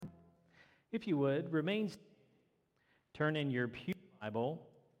If you would, turn in your Pew Bible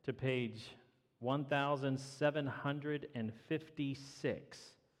to page 1756.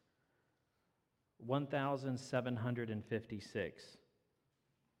 1756.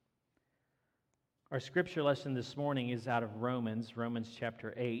 Our scripture lesson this morning is out of Romans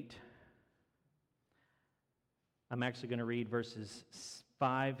chapter 8. I'm actually going to read verses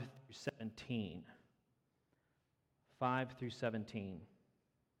 5 through 17. 5 through 17.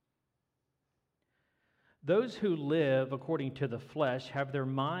 Those who live according to the flesh have their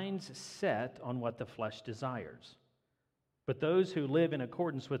minds set on what the flesh desires. But those who live in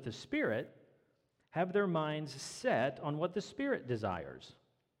accordance with the Spirit have their minds set on what the Spirit desires.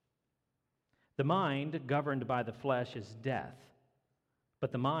 The mind governed by the flesh is death,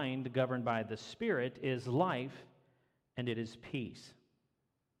 but the mind governed by the Spirit is life, and it is peace.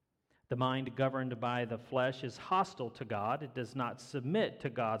 The mind governed by the flesh is hostile to God. It does not submit to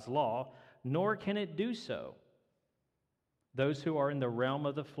God's law, nor can it do so. Those who are in the realm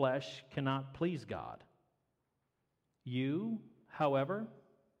of the flesh cannot please God. You, however,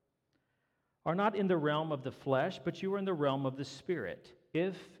 are not in the realm of the flesh, but you are in the realm of the Spirit,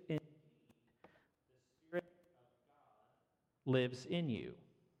 if indeed the Spirit of God lives in you.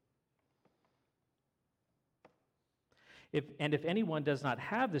 If anyone does not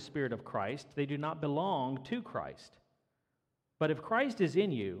have the Spirit of Christ, they do not belong to Christ. But if Christ is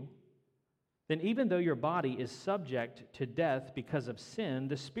in you, then even though your body is subject to death because of sin,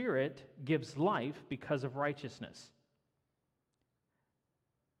 the Spirit gives life because of righteousness.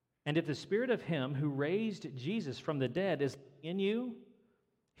 And if the Spirit of Him who raised Jesus from the dead is in you,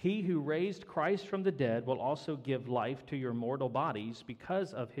 He who raised Christ from the dead will also give life to your mortal bodies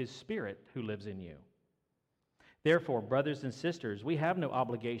because of His Spirit who lives in you. Therefore, brothers and sisters, we have no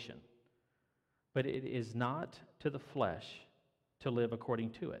obligation, but it is not to the flesh to live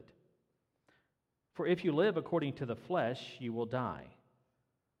according to it. For if you live according to the flesh, you will die.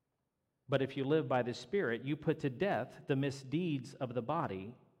 But if you live by the Spirit, you put to death the misdeeds of the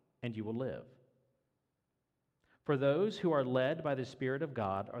body, and you will live. For those who are led by the Spirit of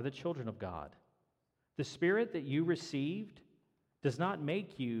God are the children of God. The Spirit that you received does not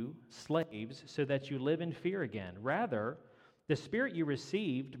make you slaves so that you live in fear again. Rather, the Spirit you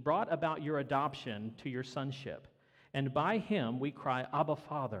received brought about your adoption to your sonship, and by Him we cry, Abba,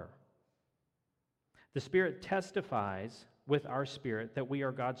 Father. The Spirit testifies with our spirit that we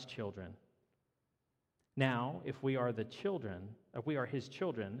are God's children. Now, if we are His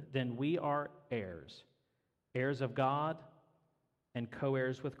children, then we are heirs, heirs of God and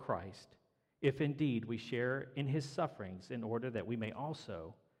co-heirs with Christ, if indeed we share in His sufferings, in order that we may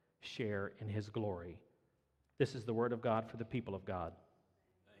also share in His glory. This is the word of God for the people of God.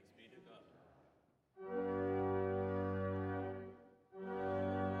 Thanks be to God.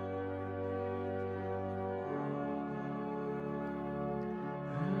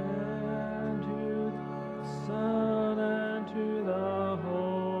 And to the Son and to the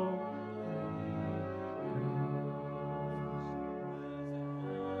Holy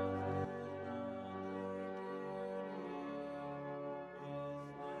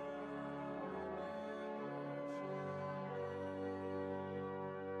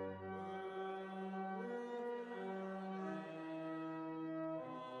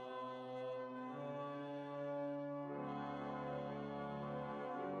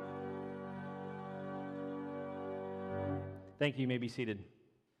Thank you. You may be seated.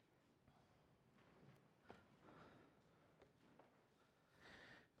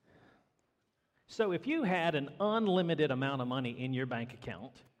 So if you had an unlimited amount of money in your bank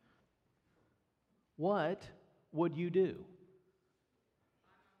account, what would you do?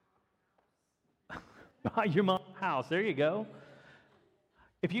 Buy your mom's house. There you go.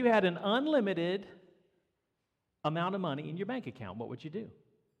 If you had an unlimited amount of money in your bank account, what would you do?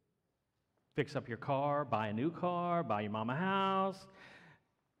 Fix up your car, buy a new car, buy your mom a house,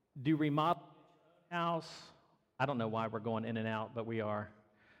 do remodel your house. I don't know why we're going in and out, but we are.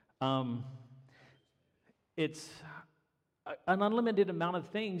 It's an unlimited amount of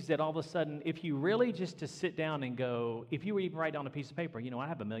things that all of a sudden, if you really just to sit down and go, if you were even write down a piece of paper, I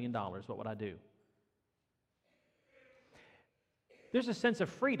have $1 million, what would I do? There's a sense of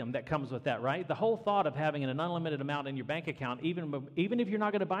freedom that comes with that, right? The whole thought of having an unlimited amount in your bank account, even if you're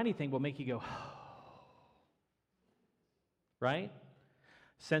not going to buy anything, will make you go, right?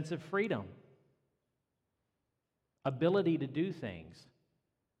 Sense of freedom. Ability to do things.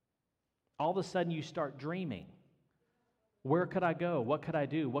 All of a sudden you start dreaming. Where could I go? What could I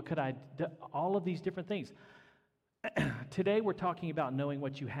do? What could I do? All of these different things. Today we're talking about knowing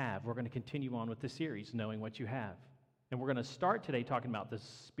what you have. We're going to continue on with the series, Knowing What You Have. And we're going to start today talking about the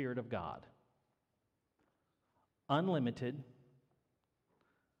Spirit of God. unlimited,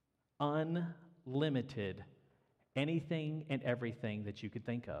 anything and everything that you could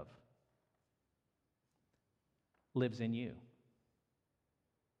think of lives in you.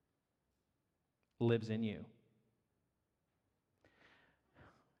 Lives in you.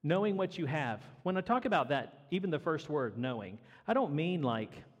 Knowing what you have. When I talk about that, even the first word, knowing, I don't mean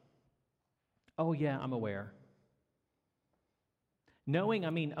like, oh yeah, I'm aware. Knowing, I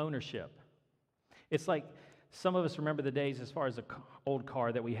mean ownership. It's like some of us remember the days as far as an old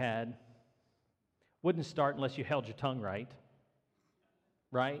car that we had. Wouldn't start unless you held your tongue right.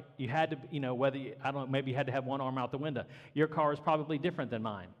 Right? You had to, whether you, I don't know, maybe you had to have one arm out the window. Your car is probably different than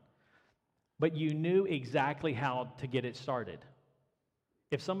mine. But you knew exactly how to get it started.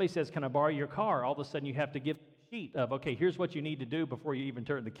 If somebody says, can I borrow your car? All of a sudden you have to give a sheet of, okay, here's what you need to do before you even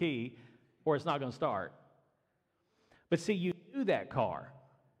turn the key, or it's not going to start. But see, you knew that car.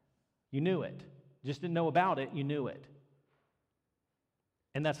 You knew it. Just didn't know about it, you knew it.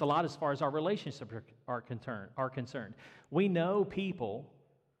 And that's a lot as far as our relationships are concerned. We know people,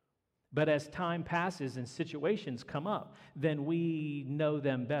 but as time passes and situations come up, then we know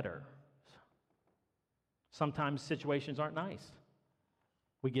them better. Sometimes situations aren't nice.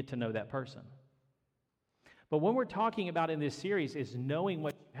 We get to know that person. But what we're talking about in this series is knowing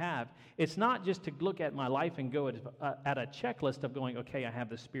what you have. It's not just to look at my life and go at a checklist of going, okay, I have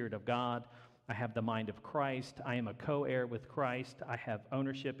the Spirit of God. I have the mind of Christ. I am a co-heir with Christ. I have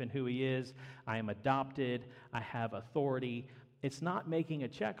ownership in who He is. I am adopted. I have authority. It's not making a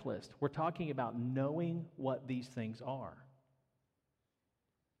checklist. We're talking about knowing what these things are.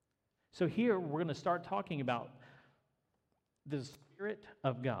 So here we're going to start talking about the Spirit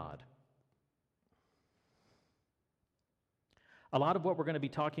of God. A lot of what we're going to be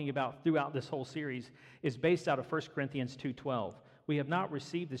talking about throughout this whole series is based out of 1 Corinthians 2:12. We have not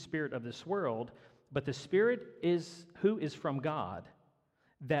received the spirit of this world, but the Spirit who is from God,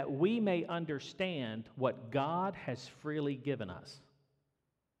 that we may understand what God has freely given us.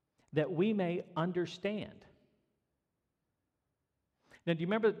 That we may understand. Now, do you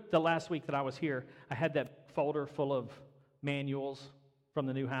remember the last week that I was here, I had that folder full of manuals from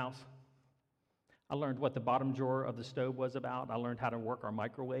the new house? I learned what the bottom drawer of the stove was about. I learned how to work our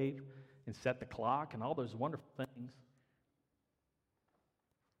microwave and set the clock and all those wonderful things.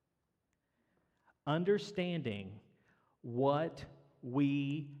 Understanding what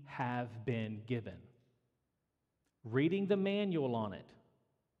we have been given. Reading the manual on it.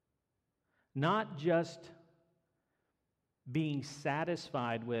 Not just being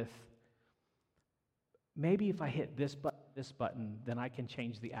satisfied with, maybe if I hit this button, then I can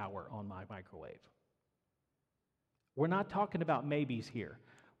change the hour on my microwave. We're not talking about maybes here.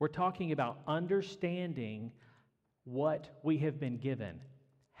 We're talking about understanding what we have been given,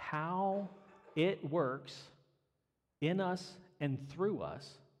 how it works in us and through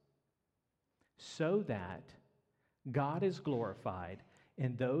us, so that God is glorified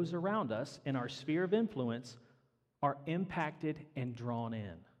and those around us in our sphere of influence are impacted and drawn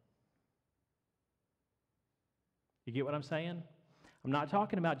in. You get what I'm saying? I'm not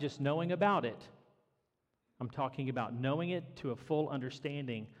talking about just knowing about it. I'm talking about knowing it to a full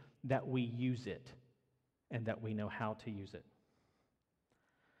understanding that we use it and that we know how to use it.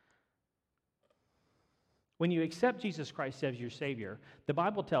 When you accept Jesus Christ as your Savior, the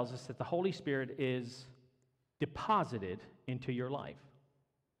Bible tells us that the Holy Spirit is deposited into your life.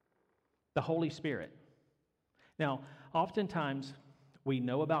 The Holy Spirit. Now, oftentimes, we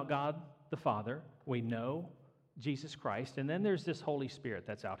know about God the Father, we know Jesus Christ, and then there's this Holy Spirit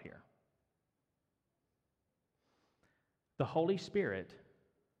that's out here. The Holy Spirit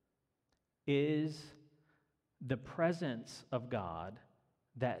is the presence of God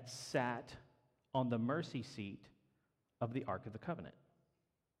that sat on the mercy seat of the Ark of the Covenant.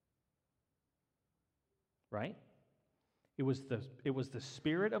 Right? It was the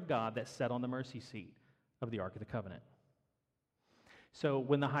Spirit of God that sat on the mercy seat of the Ark of the Covenant. So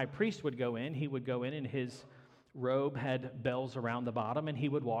when the high priest would go in, he would go in and his robe had bells around the bottom, and he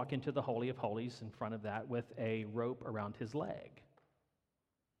would walk into the Holy of Holies in front of that with a rope around his leg.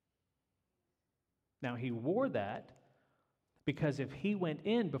 Now, he wore that because if he went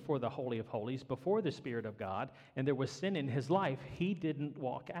in before the Holy of Holies, before the Spirit of God, and there was sin in his life, he didn't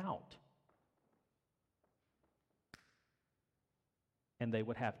walk out. And they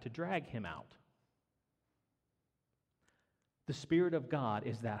would have to drag him out. The Spirit of God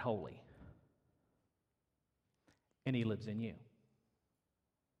is that holy. And He lives in you.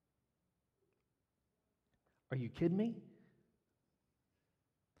 Are you kidding me?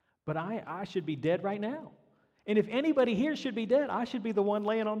 But I should be dead right now. And if anybody here should be dead, I should be the one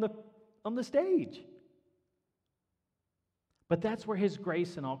laying on the stage. But that's where His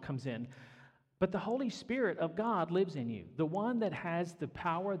grace and all comes in. But the Holy Spirit of God lives in you. The one that has the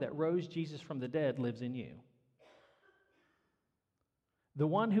power that rose Jesus from the dead lives in you. The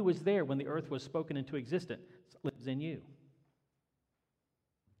one who was there when the earth was spoken into existence lives in you.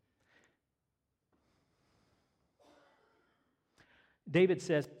 David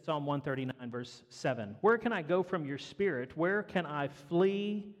says, Psalm 139, verse 7, "Where can I go from your spirit? Where can I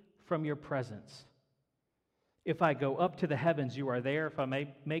flee from your presence? If I go up to the heavens, you are there. If I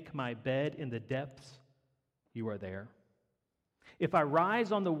may make my bed in the depths, you are there. If I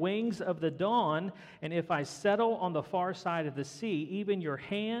rise on the wings of the dawn, and if I settle on the far side of the sea, even your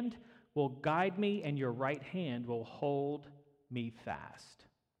hand will guide me, and your right hand will hold me fast."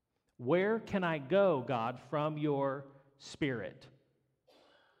 Where can I go, God, from your spirit?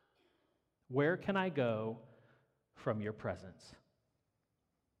 Where can I go from your presence?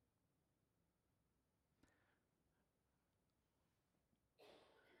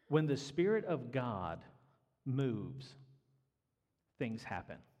 When the Spirit of God moves, things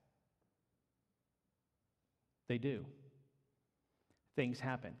happen. They do. Things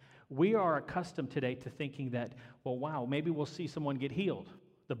happen. We are accustomed today to thinking that, well, wow, maybe we'll see someone get healed.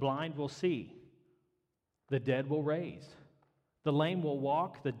 The blind will see. The dead will raise. The lame will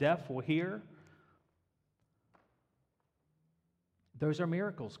walk. The deaf will hear. Those are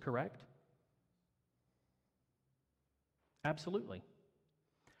miracles, correct? Absolutely.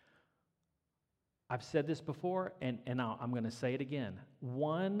 I've said this before, and I'm going to say it again.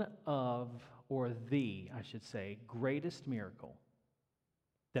 One of, or the, I should say, greatest miracle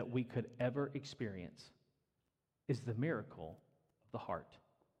that we could ever experience is the miracle of the heart.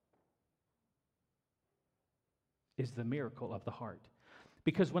 Is the miracle of the heart.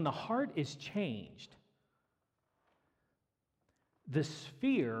 Because when the heart is changed, the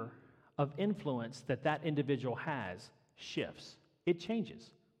sphere of influence that that individual has shifts. It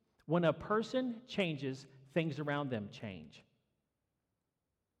changes. When a person changes, things around them change.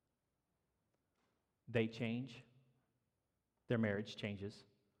 They change. Their marriage changes.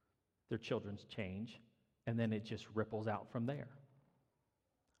 Their children's change. And then it just ripples out from there.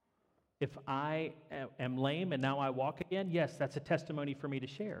 If I am lame and now I walk again, yes, that's a testimony for me to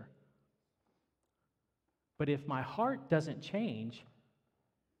share. But if my heart doesn't change,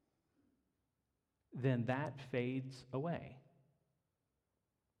 then that fades away.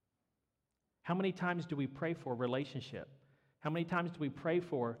 How many times do we pray for a relationship? How many times do we pray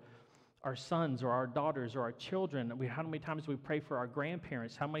for our sons or our daughters or our children? How many times do we pray for our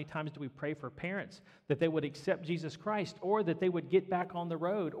grandparents? How many times do we pray for parents that they would accept Jesus Christ, or that they would get back on the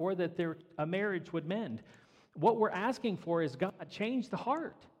road, or that a marriage would mend? What we're asking for is, God, change the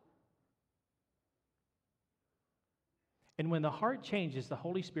heart. And when the heart changes, the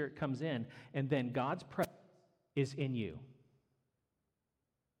Holy Spirit comes in, and then God's presence is in you.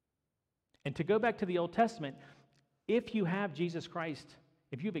 And to go back to the Old Testament, if you have Jesus Christ,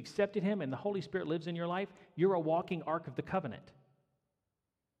 if you've accepted Him and the Holy Spirit lives in your life, you're a walking Ark of the Covenant.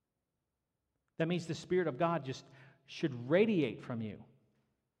 That means the Spirit of God just should radiate from you.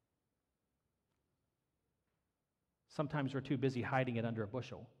 Sometimes we're too busy hiding it under a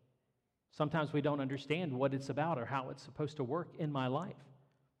bushel. Sometimes we don't understand what it's about or how it's supposed to work in my life.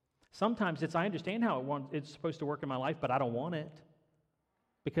 Sometimes I understand how it's supposed to work in my life, but I don't want it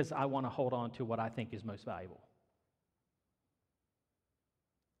because I want to hold on to what I think is most valuable.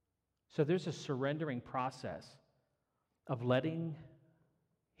 So there's a surrendering process of letting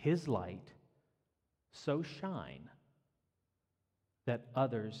His light so shine that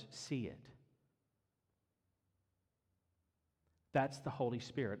others see it. That's the Holy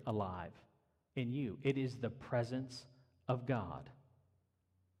Spirit alive in you. It is the presence of God.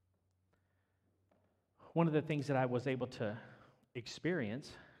 One of the things that I was able to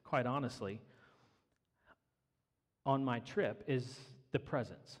experience, quite honestly, on my trip is the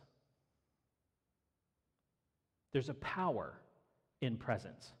presence. There's a power in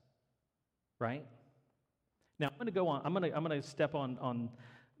presence, right? Now I'm going to go on. I'm going to step on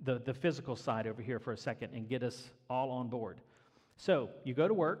the physical side over here for a second and get us all on board. So you go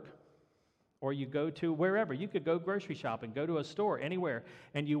to work, or you go to wherever. You could go grocery shopping, go to a store, anywhere,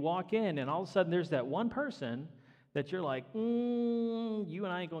 and you walk in, and all of a sudden there's that one person that you're like, you and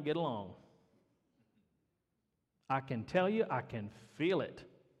I ain't going to get along. I can tell you, I can feel it.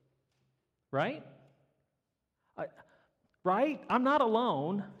 Right? Right? I'm not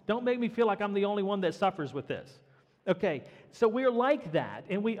alone. Don't make me feel like I'm the only one that suffers with this. Okay, so we're like that,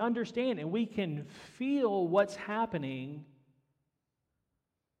 and we understand, and we can feel what's happening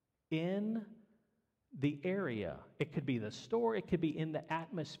in the area. It could be the store, it could be in the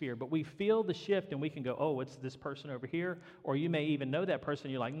atmosphere, but we feel the shift and we can go, oh, it's this person over here, or you may even know that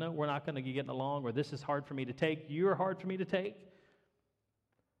person, you're like, no, we're not going to be getting along, or this is hard for me to take, you're hard for me to take.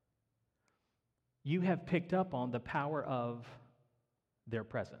 You have picked up on the power of their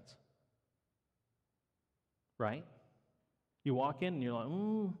presence. Right? You walk in and you're like,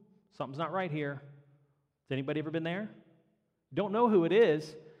 something's not right here. Has anybody ever been there? Don't know who it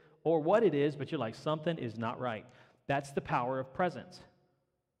is or what it is, but you're like, something is not right. That's the power of presence.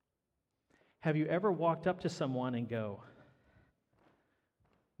 Have you ever walked up to someone and go,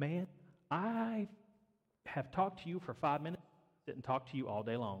 man, I have talked to you for 5 minutes, didn't talk to you all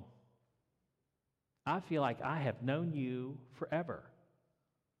day long. I feel like I have known you forever.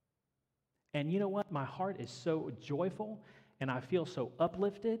 And you know what? My heart is so joyful, and I feel so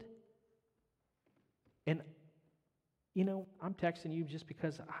uplifted. And, you know, I'm texting you just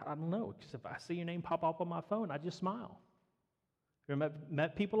because, I don't know, because if I see your name pop up on my phone, I just smile. You ever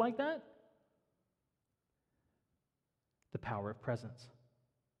met people like that? The power of presence.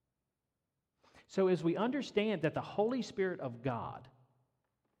 So as we understand that the Holy Spirit of God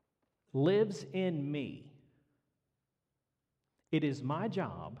lives in me, it is my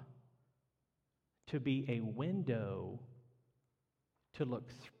job to be a window to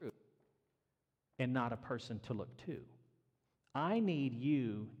look through and not a person to look to. I need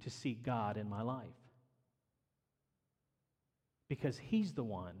you to see God in my life because He's the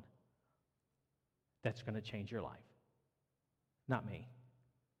one that's going to change your life, not me.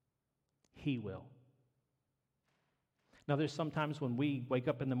 He will. Now, there's sometimes when we wake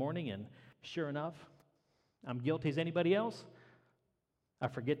up in the morning and sure enough, I'm guilty as anybody else. I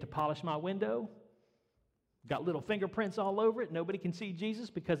forget to polish my window. Got little fingerprints all over it. Nobody can see Jesus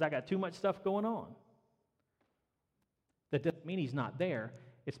because I got too much stuff going on. That doesn't mean He's not there.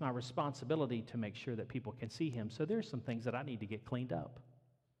 It's my responsibility to make sure that people can see Him. So there's some things that I need to get cleaned up.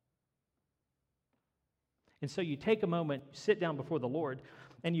 And so you take a moment, sit down before the Lord,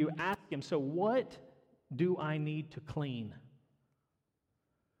 and you ask Him, so what do I need to clean?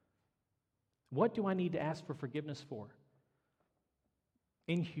 What do I need to ask for forgiveness for?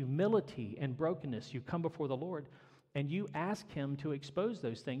 In humility and brokenness, you come before the Lord and you ask Him to expose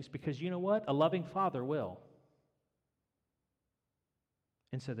those things because you know what? A loving Father will.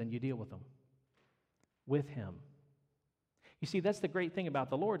 And so then you deal with them with Him. You see, that's the great thing about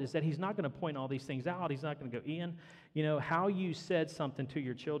the Lord is that He's not going to point all these things out. He's not going to go, Ian, you know, how you said something to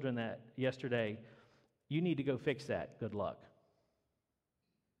your children that yesterday, you need to go fix that. Good luck.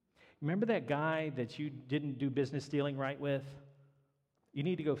 Remember that guy that you didn't do business dealing right with? You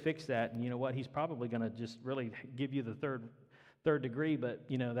need to go fix that. And you know what? He's probably going to just really give you the third degree, but,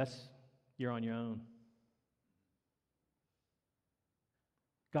 you know, you're on your own.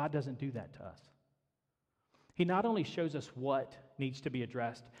 God doesn't do that to us. He not only shows us what needs to be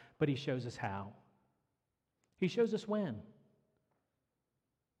addressed, but He shows us how. He shows us when.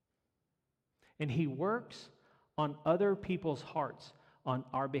 And He works on other people's hearts on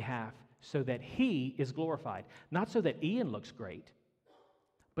our behalf so that He is glorified. Not so that Ian looks great,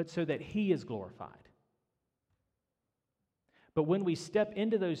 but so that He is glorified. But when we step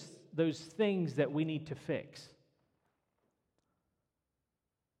into those things that we need to fix,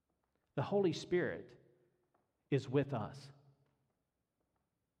 the Holy Spirit is with us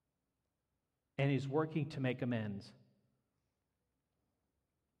and is working to make amends.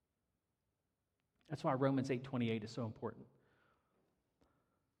 That's why Romans 8:28 is so important.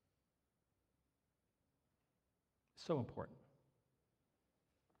 So important.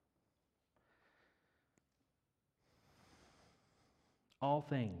 All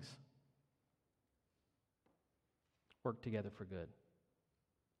things work together for good.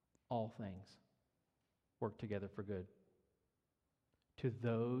 All things work together for good to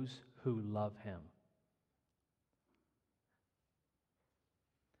those who love Him.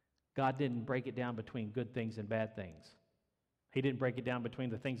 God didn't break it down between good things and bad things. He didn't break it down between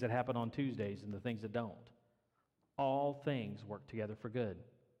the things that happen on Tuesdays and the things that don't. All things work together for good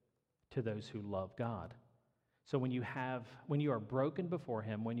to those who love God. So when you are broken before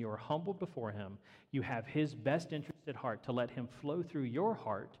Him, when you are humbled before Him, you have His best interest at heart to let Him flow through your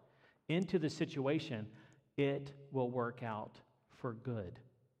heart into the situation. It will work out for good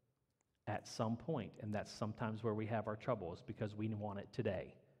at some point, and that's sometimes where we have our troubles because we want it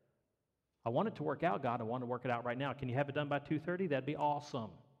today. I want it to work out, God. I want to work it out right now. Can you have it done by 2:30? That'd be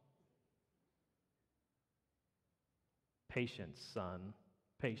awesome. Patience, son.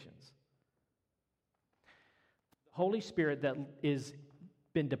 Patience. The Holy Spirit that is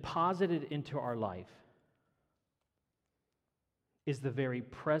been deposited into our life is the very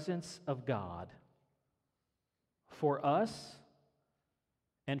presence of God for us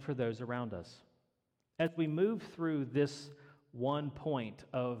and for those around us. As we move through this one point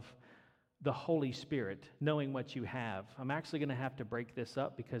of the Holy Spirit, knowing what you have, I'm actually going to have to break this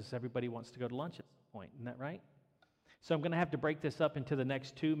up because everybody wants to go to lunch at some point. Isn't that right? So I'm going to have to break this up into the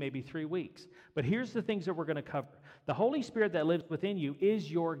next 2, maybe 3 weeks. But here's the things that we're going to cover. The Holy Spirit that lives within you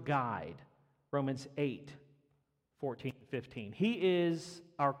is your guide. Romans 8:14-15. He is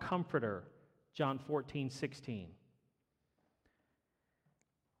our comforter. John 14:16.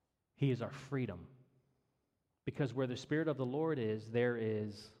 He is our freedom. Because where the Spirit of the Lord is, there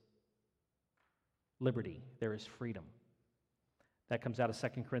is liberty. There is freedom. That comes out of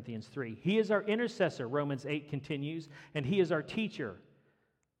 2 Corinthians 3. He is our intercessor, Romans 8 continues, and He is our teacher,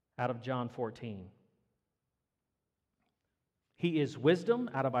 out of John 14. He is wisdom,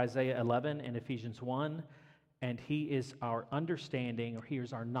 out of Isaiah 11 and Ephesians 1, and He is our understanding, or He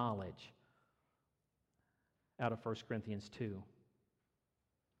is our knowledge, out of 1 Corinthians 2.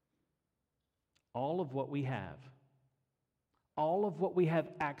 All of what we have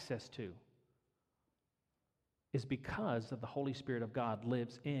access to, is because of the Holy Spirit of God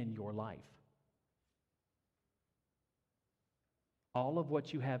lives in your life. All of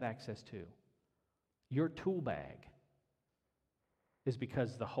what you have access to, your tool bag, is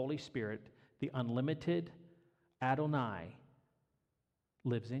because the Holy Spirit, the unlimited Adonai,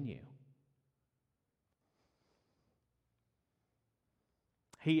 lives in you.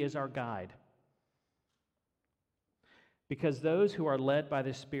 He is our guide. Because those who are led by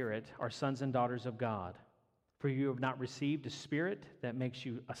the Spirit are sons and daughters of God. For you have not received a spirit that makes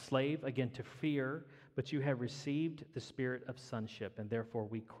you a slave again to fear, but you have received the spirit of sonship, and therefore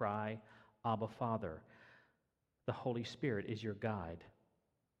we cry, Abba, Father. The Holy Spirit is your guide.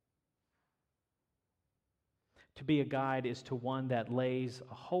 To be a guide is to one that lays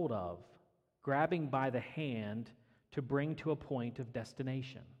a hold of, grabbing by the hand to bring to a point of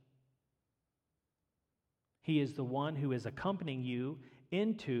destination. He is the one who is accompanying you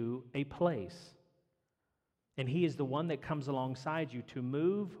into a place. And He is the one that comes alongside you to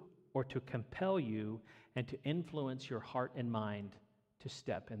move or to compel you and to influence your heart and mind to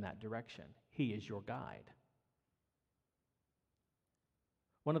step in that direction. He is your guide.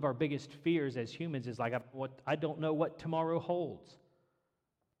 One of our biggest fears as humans is like, I don't know what tomorrow holds.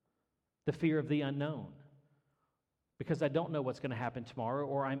 The fear of the unknown. Because I don't know what's going to happen tomorrow,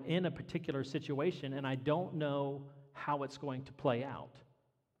 or I'm in a particular situation and I don't know how it's going to play out.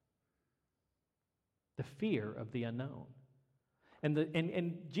 The fear of the unknown.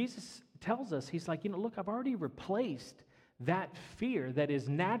 And Jesus tells us, He's like, look, I've already replaced that fear that is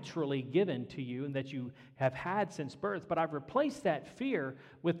naturally given to you and that you have had since birth, but I've replaced that fear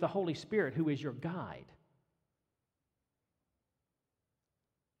with the Holy Spirit, who is your guide.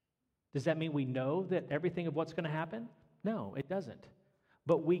 Does that mean we know that everything of what's going to happen? No, it doesn't.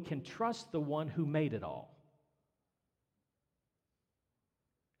 But we can trust the one who made it all.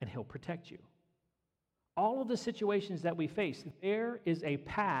 And He'll protect you. All of the situations that we face, there is a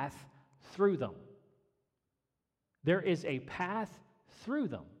path through them. There is a path through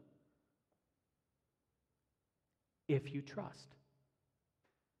them if you trust.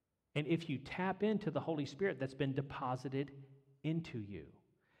 And if you tap into the Holy Spirit that's been deposited into you.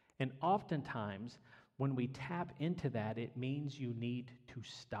 And oftentimes, when we tap into that, it means you need to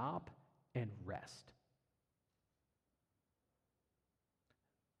stop and rest.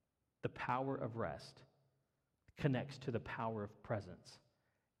 The power of rest connects to the power of presence.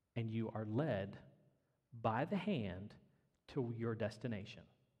 And you are led by the hand to your destination.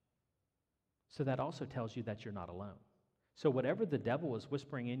 So that also tells you that you're not alone. So whatever the devil is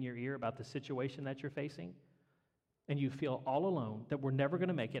whispering in your ear about the situation that you're facing, and you feel all alone, that we're never going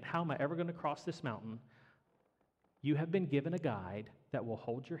to make it, how am I ever going to cross this mountain? You have been given a guide that will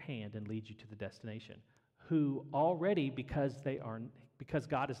hold your hand and lead you to the destination, who already, because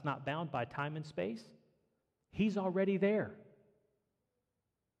God is not bound by time and space, He's already there.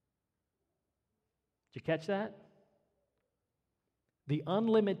 Did you catch that? The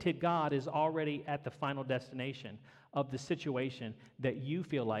unlimited God is already at the final destination of the situation that you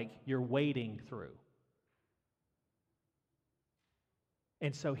feel like you're wading through.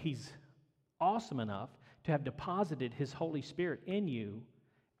 And so He's awesome enough to have deposited His Holy Spirit in you,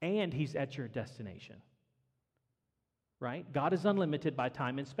 and He's at your destination. Right? God is unlimited by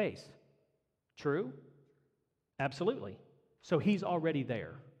time and space. True? Absolutely. So He's already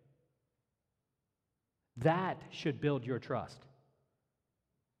there. That should build your trust.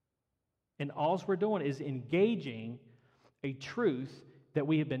 And all we're doing is engaging a truth that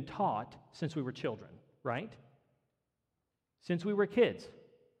we have been taught since we were children, right? Since we were kids,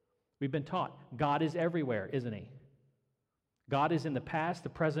 we've been taught God is everywhere, isn't He? God is in the past, the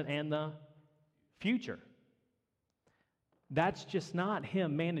present, and the future. That's just not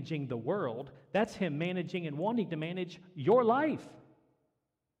Him managing the world. That's Him managing and wanting to manage your life.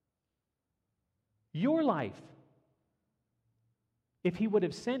 Your life. If He would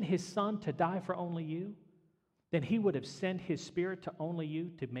have sent His Son to die for only you, then He would have sent His Spirit to only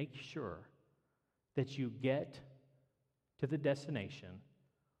you to make sure that you get to the destination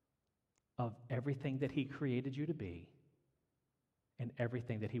of everything that He created you to be and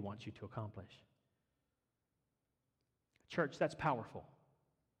everything that He wants you to accomplish. Church, that's powerful.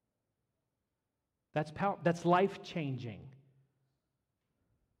 That's life-changing.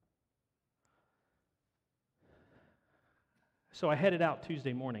 So I headed out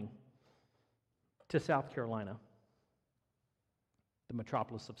Tuesday morning to South Carolina, the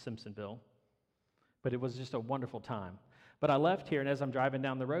metropolis of Simpsonville. But it was just a wonderful time. But I left here, and as I'm driving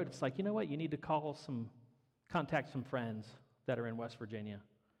down the road, it's like, you know what? You need to contact some friends that are in West Virginia.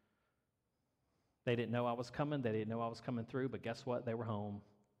 They didn't know I was coming. They didn't know I was coming through, but guess what? They were home.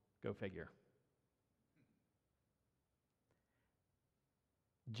 Go figure.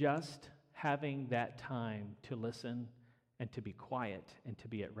 Just having that time to listen and to be quiet and to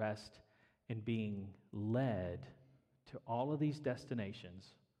be at rest and being led to all of these destinations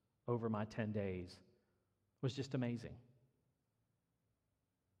over my 10 days was just amazing.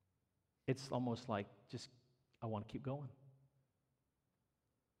 It's almost like I want to keep going.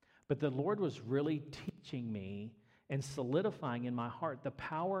 But the Lord was really teaching me and solidifying in my heart the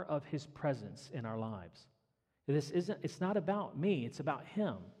power of His presence in our lives. It's not about me, it's about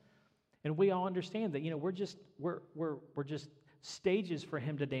Him. And we all understand that, we're just stages for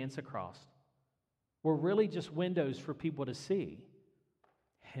Him to dance across. We're really just windows for people to see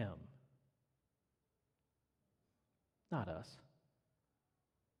Him. Not us.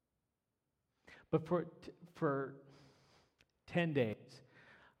 But for 10 days,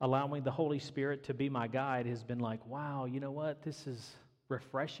 allowing the Holy Spirit to be my guide has been like, wow, you know what? This is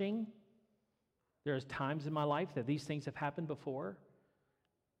refreshing. There's times in my life that these things have happened before.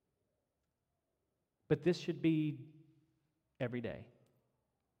 But this should be every day.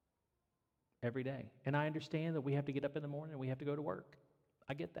 Every day. And I understand that we have to get up in the morning and we have to go to work.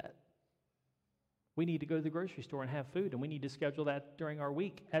 I get that. We need to go to the grocery store and have food, and we need to schedule that during our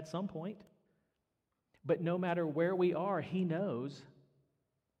week at some point. But no matter where we are, He knows,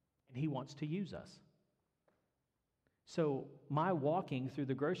 and He wants to use us. So my walking through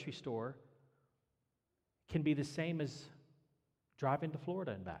the grocery store can be the same as driving to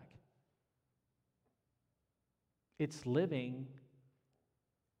Florida and back. It's living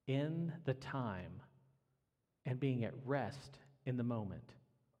in the time and being at rest in the moment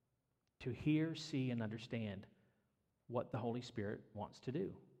to hear, see, and understand what the Holy Spirit wants to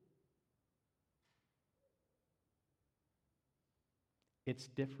do. It's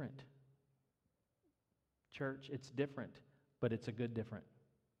different. Church, it's different, but it's a good different.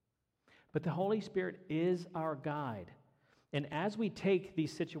 But the Holy Spirit is our guide. And as we take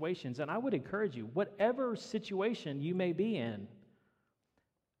these situations, and I would encourage you, whatever situation you may be in,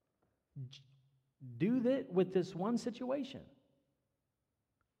 do that with this one situation.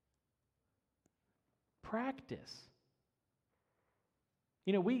 Practice.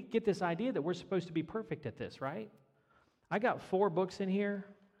 We get this idea that we're supposed to be perfect at this, right? I got 4 books in here.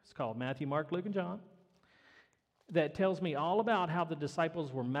 It's called Matthew, Mark, Luke, and John. That tells me all about how the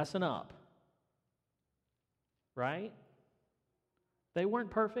disciples were messing up. Right? They weren't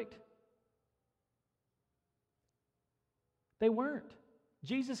perfect. They weren't.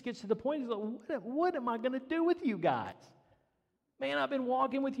 Jesus gets to the point, he's like, what am I going to do with you guys? Man, I've been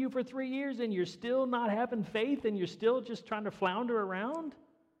walking with you for 3 years and you're still not having faith and you're still just trying to flounder around?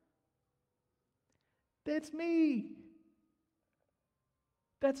 That's me.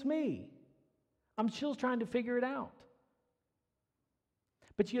 That's me. I'm still trying to figure it out.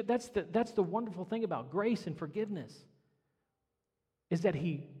 But that's the wonderful thing about grace and forgiveness, is that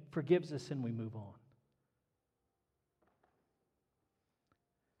He forgives us and we move on.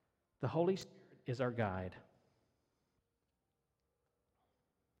 The Holy Spirit is our guide.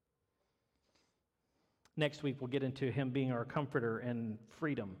 Next week, we'll get into Him being our comforter and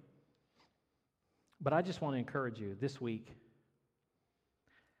freedom. But I just want to encourage you this week,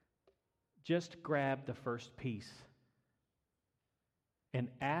 just grab the first piece and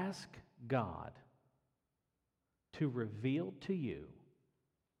ask God to reveal to you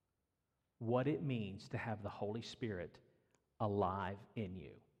what it means to have the Holy Spirit alive in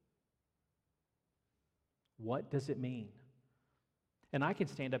you. What does it mean? And I can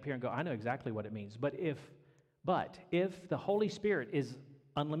stand up here and go, I know exactly what it means. But if the Holy Spirit is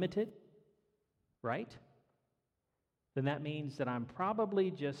unlimited, right? then that means that I'm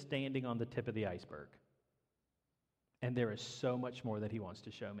probably just standing on the tip of the iceberg. And there is so much more that he wants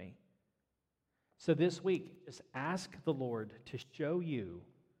to show me. So this week, just ask the Lord to show you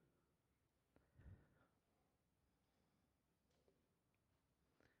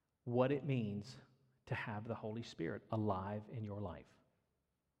what it means to have the Holy Spirit alive in your life.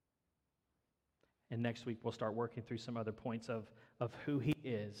 And next week, we'll start working through some other points of who he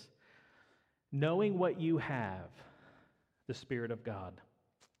is. Knowing what you have, the Spirit of God.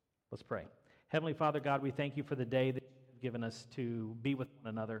 Let's pray. Heavenly Father, God, we thank you for the day that you've given us to be with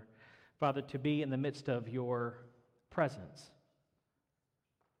one another. Father, to be in the midst of your presence.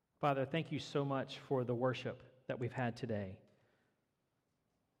 Father, thank you so much for the worship that we've had today.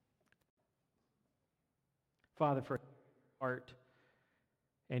 Father, for your heart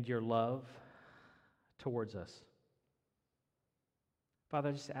and your love towards us. Father,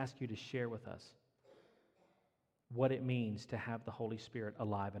 I just ask you to share with us what it means to have the Holy Spirit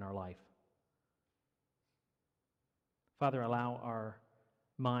alive in our life. Father, allow our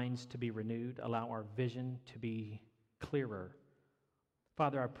minds to be renewed, allow our vision to be clearer.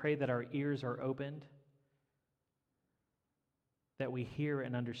 Father, I pray that our ears are opened, that we hear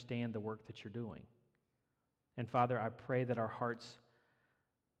and understand the work that you're doing. And Father, I pray that our hearts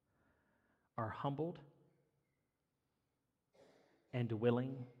are humbled and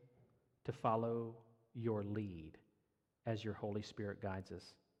willing to follow your lead as your Holy Spirit guides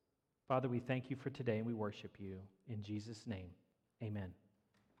us. Father, we thank you for today and we worship you. In Jesus' name, amen.